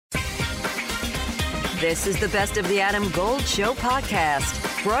This is the Best of the Adam Gold Show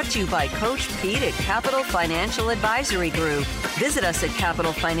podcast, brought to you by Coach Pete at Capital Financial Advisory Group. Visit us at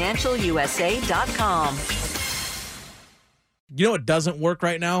capitalfinancialusa.com. You know what doesn't work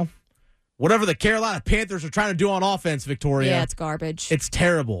right now? Whatever the Carolina Panthers are trying to do on offense, Victoria. Yeah, it's garbage. It's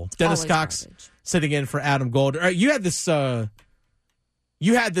terrible. It's Dennis Cox garbage. Sitting in for Adam Gold. All right, you had this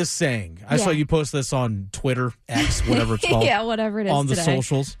saying. I saw you post this on Twitter, X, whatever it's called. Yeah, whatever it is on today. The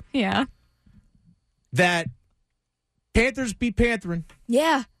socials. Yeah. That Panthers be Pantherin.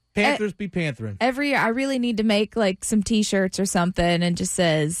 Yeah. Panthers be Pantherin. Every year, I really need to make like some T-shirts or something and just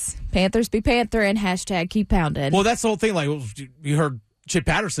says Panthers be Pantherin, hashtag keep pounding. Well, that's the whole thing. Like, you heard Chip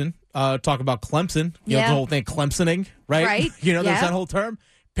Patterson talk about Clemson. You know, the whole thing, Clemsoning, right? Right. You know, there's that whole term.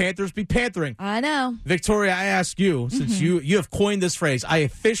 Panthers be Panthering. I know. Victoria, I ask you, since you have coined this phrase, I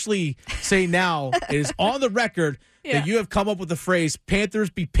officially say now it is on the record that you have come up with the phrase Panthers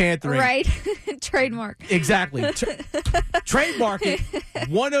be Panthering. Right. Trademark. Exactly. Trademark it.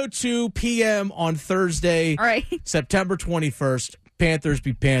 1:02 p.m. on Thursday, September 21st. Panthers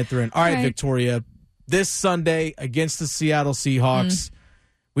be Panthering. All right, Victoria. This Sunday against the Seattle Seahawks.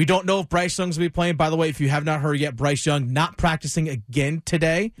 We don't know if Bryce Young's going to be playing. By the way, if you have not heard yet, Bryce Young not practicing again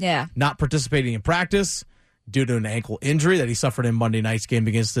today. Yeah. Not participating in practice due to an ankle injury that he suffered in Monday night's game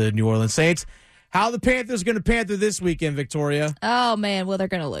against the New Orleans Saints. How are the Panthers going to Panther this weekend, Victoria? Oh, man. Well, they're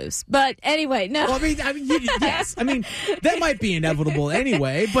going to lose. But anyway, no. Well, yes. I mean, that might be inevitable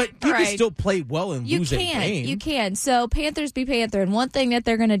anyway, but you can still play well and lose a game. You can. So Panthers be Panther. And one thing that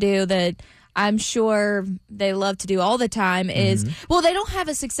they're going to do that I'm sure they love to do all the time is, well, they don't have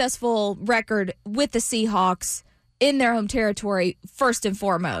a successful record with the Seahawks in their home territory, first and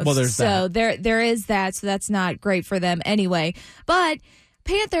foremost. Well, there's that. There is that, so that's not great for them anyway. But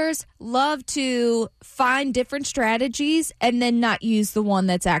Panthers love to find different strategies and then not use the one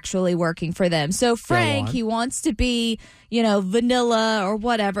that's actually working for them. So Frank, he wants to be, vanilla or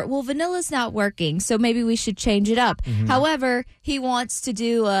whatever. Well, vanilla's not working, so maybe we should change it up. However, he wants to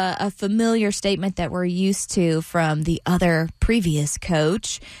do a familiar statement that we're used to from the other previous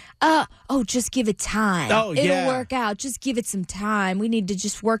coach. Just give it time. It'll work out. Just give it some time. We need to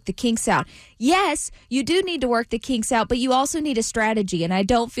just work the kinks out. Yes, you do need to work the kinks out, but you also need a strategy, and I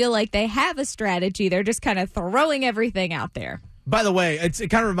don't feel like they have a strategy. They're just kind of throwing everything out there. By the way, it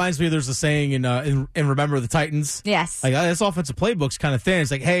kind of reminds me, there's a saying in Remember the Titans. Yes. Like, this offensive playbook's kind of thin.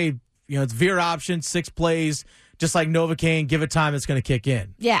 It's like, hey, it's veer option, 6 plays, just like Novocaine, give it time, it's going to kick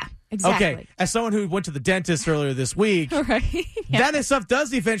in. Yeah. Exactly. Okay, as someone who went to the dentist earlier this week, that stuff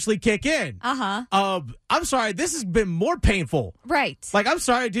does eventually kick in. I'm sorry, this has been more painful. Right. Like, I'm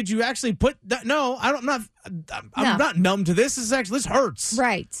sorry, did you actually put that? No, I'm not numb to this. This hurts.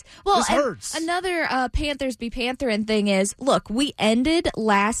 Right. Well, this hurts. Another Panthers be Pantherin thing is, look, we ended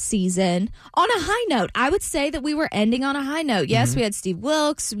last season on a high note. I would say that we were ending on a high note. Yes, we had Steve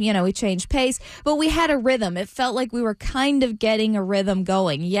Wilkes, we changed pace, but we had a rhythm. It felt like we were kind of getting a rhythm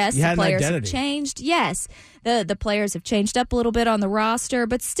going. Yes, the players have changed. Yes, the players have changed up a little bit on the roster,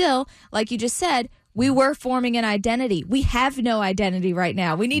 but still, like you just said, we were forming an identity. We have no identity right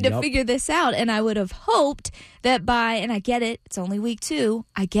now. We need to figure this out, and I would have hoped that and I get it, it's only week 2.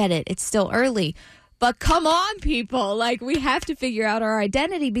 I get it. It's still early. But come on, people. Like, we have to figure out our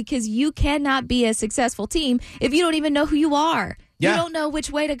identity because you cannot be a successful team if you don't even know who you are. Yeah. You don't know which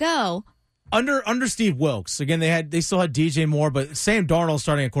way to go. Under Steve Wilkes, again, they still had DJ Moore, but Sam Darnold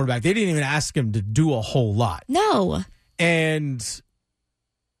starting at quarterback. They didn't even ask him to do a whole lot. No. And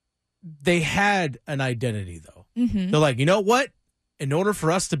they had an identity, though. They're like, you know what? In order for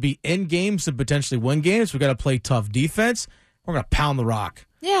us to be in games and potentially win games, we got to play tough defense. We're going to pound the rock.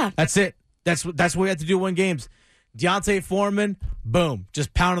 Yeah. That's it. That's what we have to do to win games. Deontay Foreman, boom,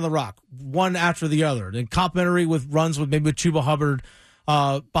 just pounding the rock, one after the other. Then complimentary with runs with Chuba Hubbard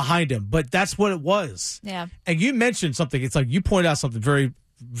behind him. But that's what it was. Yeah. And you mentioned something. It's like you point out something very,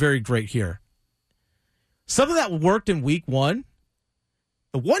 very great here. Some of that worked in week 1.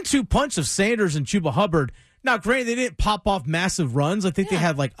 The 1-2 punch of Sanders and Chuba Hubbard. Now, granted, they didn't pop off massive runs. I think they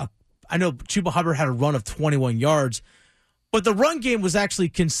had I know Chuba Hubbard had a run of 21 yards. But the run game was actually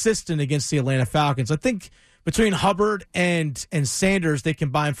consistent against the Atlanta Falcons. I think between Hubbard and Sanders, they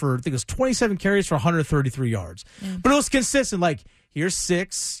combined for, I think it was 27 carries for 133 yards. Yeah. But it was consistent. Like, here's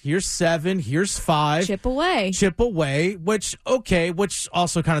 6, here's 7, here's 5. Chip away, which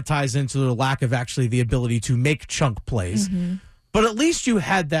also kind of ties into the lack of actually the ability to make chunk plays. But at least you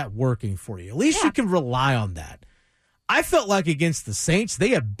had that working for you. At least you can rely on that. I felt like against the Saints,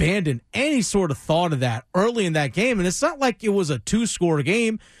 they abandoned any sort of thought of that early in that game. And it's not like it was a 2-score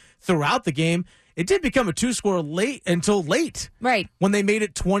game throughout the game. it did become a 2-score late until late. Right. When they made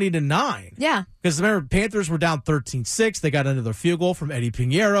it 20-9. Yeah. Because remember, Panthers were down 13-6. They got another field goal from Eddie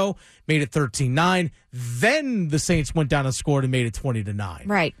Pinheiro, made it 13-9. Then the Saints went down and scored and made it 20-9.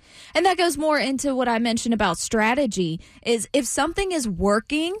 Right. And that goes more into what I mentioned about strategy, is if something is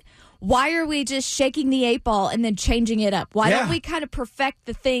working, why are we just shaking the 8 ball and then changing it up? Why don't we kind of perfect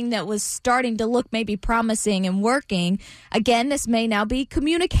the thing that was starting to look maybe promising and working? Again, this may now be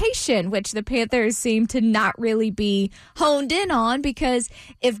communication, which the Panthers seem to not really be honed in on, because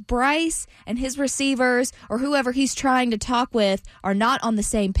if Bryce and his receivers or whoever he's trying to talk with are not on the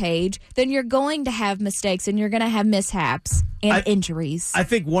same page, then you're going to have mistakes and you're going to have mishaps and injuries. I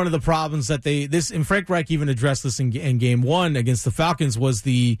think one of the problems that and Frank Reich even addressed this in game 1 against the Falcons, was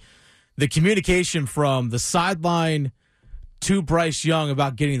the communication from the sideline to Bryce Young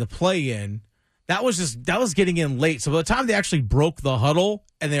about getting the play in. That was getting in late. So by the time they actually broke the huddle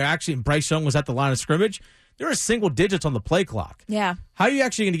and Bryce Young was at the line of scrimmage, there were single digits on the play clock. Yeah. How are you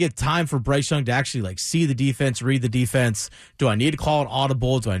actually going to get time for Bryce Young to actually see the defense, read the defense? Do I need to call an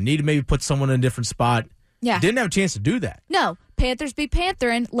audible? Do I need to maybe put someone in a different spot? Yeah. Didn't have a chance to do that. No. Panthers be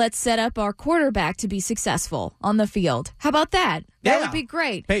Pantherin. Let's set up our quarterback to be successful on the field. How about that? That would be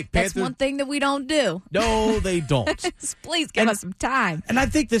great. Hey, that's one thing that we don't do. No, they don't. Please give us some time. And I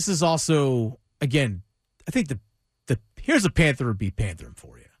think this is also, again, I think here's a Panther be Pantherin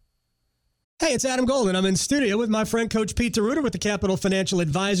for you. Hey, it's Adam Golden. I'm in studio with my friend Coach Pete DeRuiter with the Capital Financial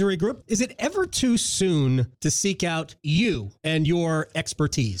Advisory Group. Is it ever too soon to seek out you and your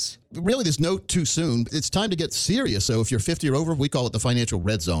expertise? Really, there's no too soon. It's time to get serious. So if you're 50 or over, we call it the financial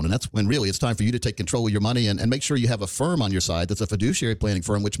red zone. And that's when really it's time for you to take control of your money and make sure you have a firm on your side that's a fiduciary planning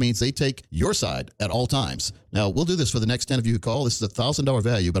firm, which means they take your side at all times. Now, we'll do this for the next 10 of you who call. This is a $1,000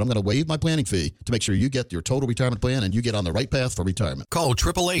 value, but I'm going to waive my planning fee to make sure you get your total retirement plan and you get on the right path for retirement. Call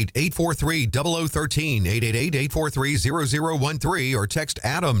 888-843-0013, 888-843-0013, or text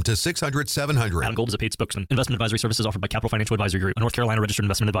Adam to 600-700. Adam Gold is a paid spokesman. Investment advisory services offered by Capital Financial Advisory Group, a North Carolina registered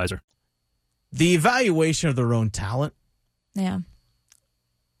investment advisor. The evaluation of their own talent. Yeah.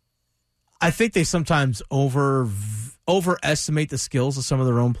 I think they sometimes overestimate the skills of some of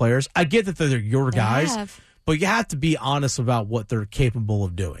their own players. I get that they're your guys, but you have to be honest about what they're capable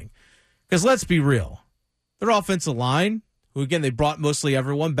of doing. Because let's be real. Their offensive line, who again, they brought mostly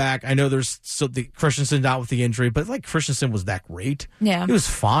everyone back. I know there's still Christensen's out with the injury, but Christensen was that great. Yeah. He was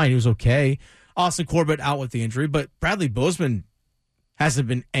fine. He was okay. Austin Corbett out with the injury, but Bradley Bozeman hasn't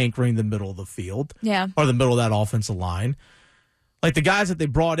been anchoring the middle of the field. Yeah. Or the middle of that offensive line. Like the guys that they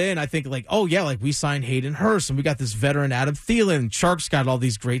brought in, I think we signed Hayden Hurst and we got this veteran Adam Thielen. Shark's got all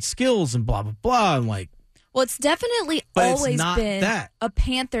these great skills and blah, blah, blah. I'm like, well, it's definitely always been a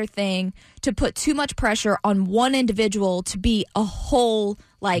Panther thing to put too much pressure on one individual to be a whole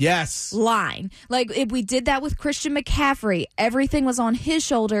line. Like if we did that with Christian McCaffrey, everything was on his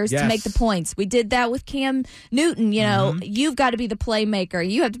shoulders to make the points. We did that with Cam Newton. You know, you've got to be the playmaker.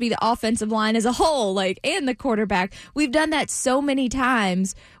 You have to be the offensive line as a whole, and the quarterback. We've done that so many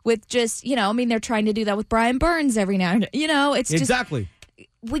times with just, they're trying to do that with Brian Burns every now and then. It's exactly.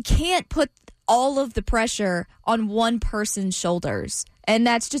 We can't put all of the pressure on one person's shoulders. And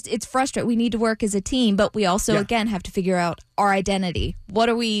that's it's frustrating. We need to work as a team, but we also, again, have to figure out our identity. What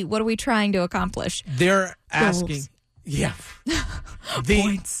are we trying to accomplish? They're asking,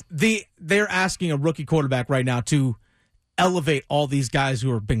 points. They're asking a rookie quarterback right now to elevate all these guys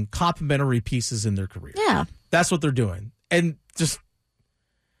who have been complementary pieces in their career. Yeah. That's what they're doing. And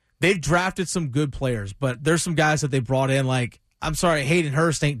they've drafted some good players, but there's some guys that they brought in I'm sorry, Hayden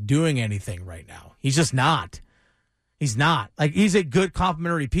Hurst ain't doing anything right now. He's just not. He's not. He's a good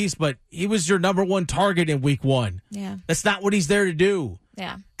complimentary piece, but he was your number one target in week 1. Yeah. That's not what he's there to do.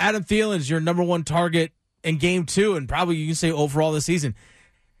 Yeah. Adam Thielen is your number one target in game 2, and probably you can say overall this season.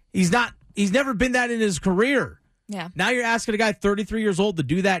 He's never been that in his career. Yeah. Now you're asking a guy 33 years old to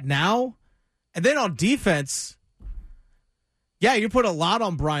do that now? And then on defense, you put a lot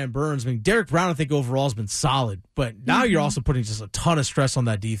on Brian Burns. Derek Brown, I think, overall has been solid. But now you're also putting just a ton of stress on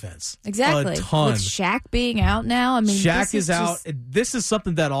that defense. Exactly. A ton. With Shaq being out now, Shaq is out. This is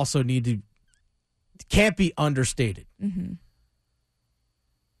something that also can't be understated.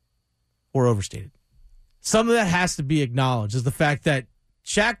 Or overstated. Some of that has to be acknowledged, is the fact that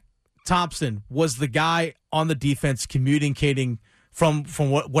Shaq Thompson was the guy on the defense communicating from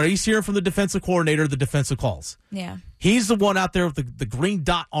what he's hearing from the defensive coordinator, the defensive calls. Yeah. He's the one out there with the green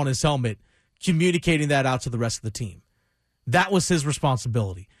dot on his helmet communicating that out to the rest of the team. That was his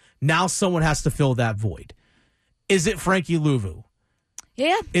responsibility. Now someone has to fill that void. Is it Frankie Louvu?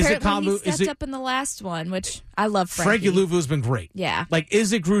 Yeah, Is it apparently Kambu? he stepped up in the last one, which I love Frankie Louvu's been great. Yeah. Like,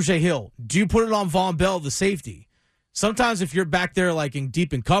 is it Grugier Hill? Do you put it on Von Bell, the safety? Sometimes if you're back there, like,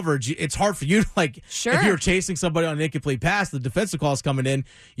 deep in coverage, it's hard for you to, like, Sure. if you're chasing somebody on an incomplete pass, the defensive call is coming in,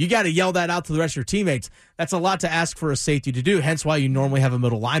 you got to yell that out to the rest of your teammates. That's a lot to ask for a safety to do, hence why you normally have a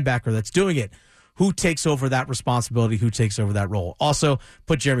middle linebacker that's doing it. Who takes over that responsibility? Who takes over that role? Also,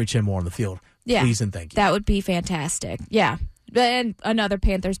 put Jeremy Chinmore on the field. Yeah. Please and thank you. That would be fantastic. Yeah. And another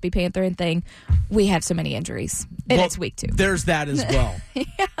Panthers be Pantherin thing. We have so many injuries. And it's week 2. There's that as well. Yeah.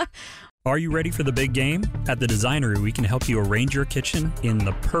 Are you ready for the big game? At the Designery, we can help you arrange your kitchen in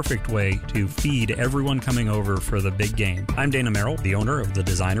the perfect way to feed everyone coming over for the big game. I'm Dana Merrill, the owner of the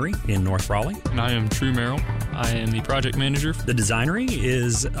Designery in North Raleigh. And I am True Merrill. I am the project manager. The Designery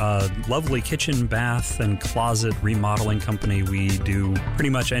is a lovely kitchen, bath, and closet remodeling company. We do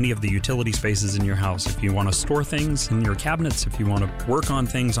pretty much any of the utility spaces in your house. If you want to store things in your cabinets, if you want to work on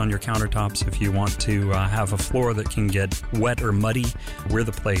things on your countertops, if you want to have a floor that can get wet or muddy, we're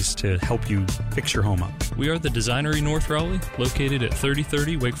the place to help you fix your home up. We are the Designery North Raleigh, located at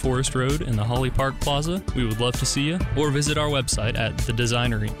 3030 Wake Forest Road in the Holly Park Plaza. We would love to see you, or visit our website at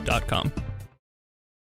thedesignery.com.